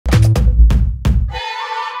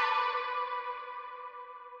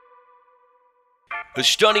The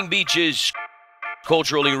stunning beaches,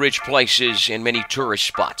 culturally rich places, and many tourist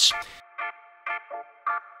spots.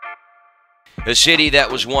 A city that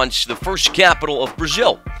was once the first capital of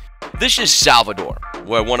Brazil. This is Salvador,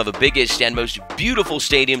 where one of the biggest and most beautiful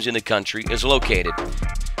stadiums in the country is located.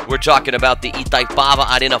 We're talking about the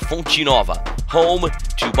Itaipava Arena Fonte Nova, home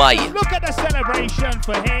to Bahia. Look at the celebration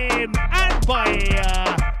for him and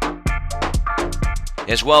Bahia.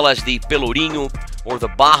 As well as the Pelourinho or the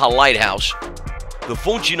Bahia Lighthouse, the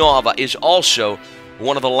Fonte Nova is also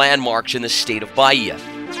one of the landmarks in the state of Bahia.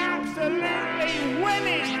 Absolutely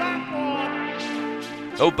winning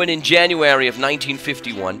that one. Opened in January of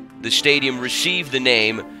 1951, the stadium received the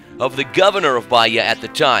name of the governor of Bahia at the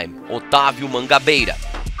time, Otávio Mangabeira.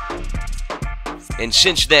 And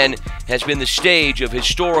since then has been the stage of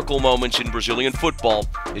historical moments in Brazilian football,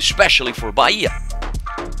 especially for Bahia.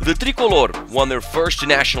 The Tricolor won their first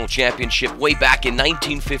national championship way back in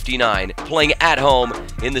 1959, playing at home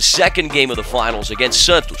in the second game of the finals against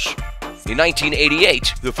Santos. In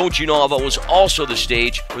 1988, the Fonte Nova was also the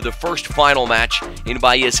stage for the first final match in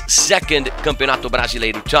Bahia's second Campeonato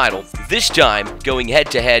Brasileiro title, this time going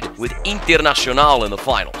head-to-head with Internacional in the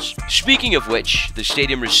finals. Speaking of which, the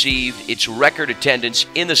stadium received its record attendance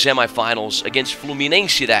in the semifinals against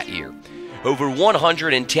Fluminense that year. Over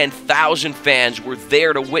 110,000 fans were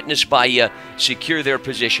there to witness Bahia secure their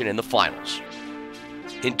position in the finals.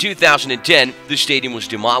 In 2010, the stadium was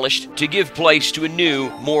demolished to give place to a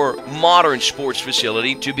new, more modern sports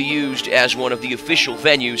facility to be used as one of the official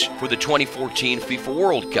venues for the 2014 FIFA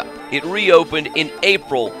World Cup. It reopened in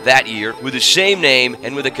April that year with the same name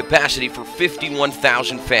and with a capacity for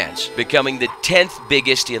 51,000 fans, becoming the 10th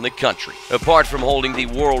biggest in the country. Apart from holding the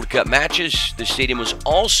World Cup matches, the stadium was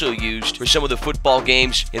also used for some of the football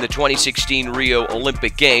games in the 2016 Rio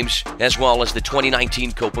Olympic Games, as well as the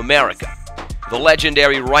 2019 Copa America. The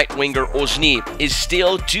legendary right-winger Osni is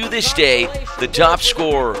still, to this day, the top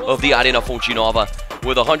scorer of the Arena Fonte Nova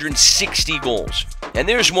with 160 goals. And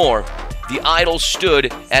there's more. The idol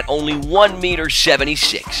stood at only 1.76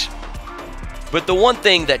 meters. But the one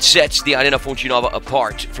thing that sets the Arena Fonte Nova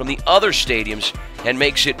apart from the other stadiums and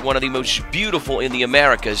makes it one of the most beautiful in the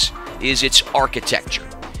Americas is its architecture.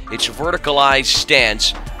 Its verticalized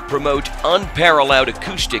stands promote unparalleled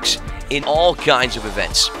acoustics in all kinds of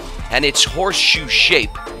events. And its horseshoe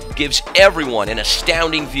shape gives everyone an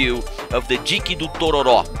astounding view of the Dique do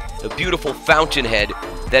Tororó, a beautiful fountainhead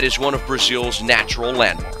that is one of Brazil's natural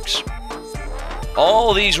landmarks.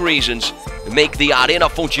 All these reasons make the Arena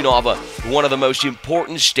Fonte Nova one of the most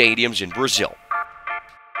important stadiums in Brazil.